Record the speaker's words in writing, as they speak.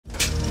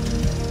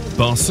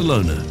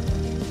Barcelona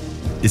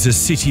is a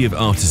city of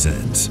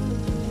artisans,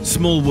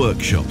 small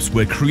workshops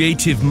where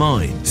creative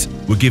minds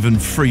were given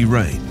free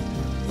rein.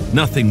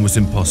 Nothing was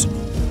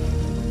impossible.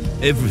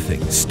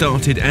 Everything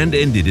started and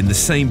ended in the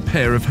same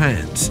pair of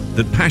hands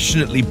that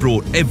passionately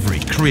brought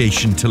every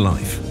creation to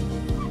life.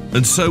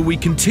 And so we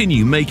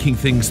continue making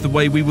things the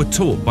way we were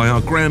taught by our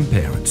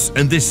grandparents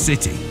and this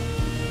city.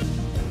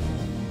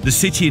 The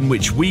city in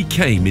which we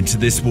came into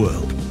this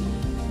world,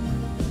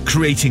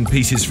 creating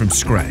pieces from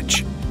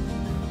scratch,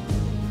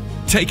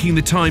 taking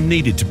the time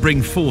needed to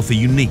bring forth a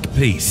unique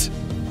piece,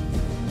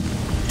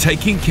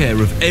 taking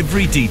care of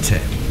every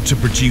detail to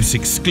produce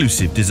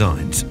exclusive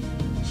designs,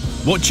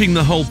 watching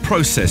the whole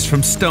process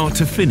from start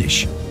to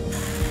finish,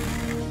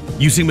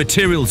 using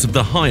materials of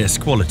the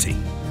highest quality,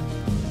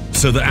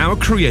 so that our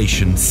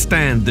creations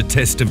stand the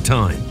test of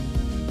time,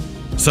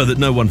 so that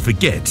no one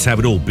forgets how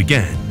it all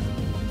began.